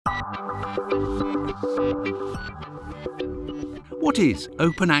What is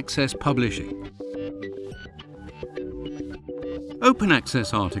open access publishing? Open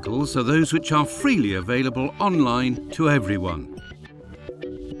access articles are those which are freely available online to everyone.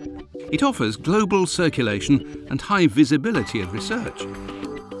 It offers global circulation and high visibility of research.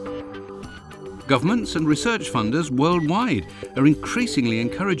 Governments and research funders worldwide are increasingly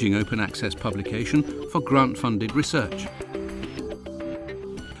encouraging open access publication for grant-funded research.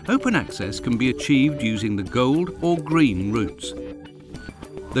 Open access can be achieved using the gold or green routes.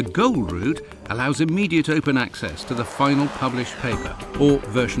 The gold route allows immediate open access to the final published paper or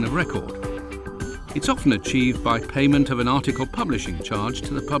version of record. It's often achieved by payment of an article publishing charge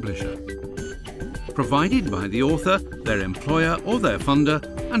to the publisher, provided by the author, their employer or their funder,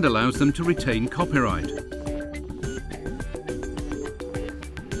 and allows them to retain copyright.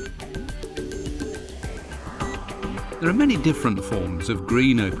 There are many different forms of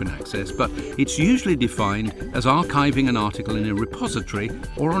green open access, but it's usually defined as archiving an article in a repository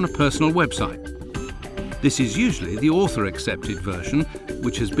or on a personal website. This is usually the author-accepted version,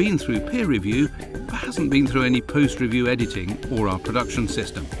 which has been through peer review, but hasn't been through any post-review editing or our production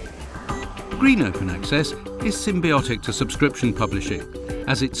system. Green open access is symbiotic to subscription publishing,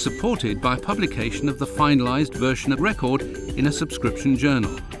 as it's supported by publication of the finalised version of record in a subscription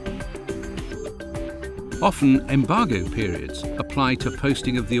journal. Often, embargo periods apply to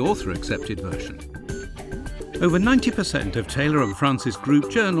posting of the author-accepted version. Over 90% of Taylor & Francis Group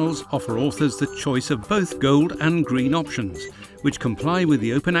journals offer authors the choice of both gold and green options, which comply with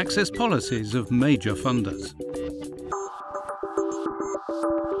the open access policies of major funders.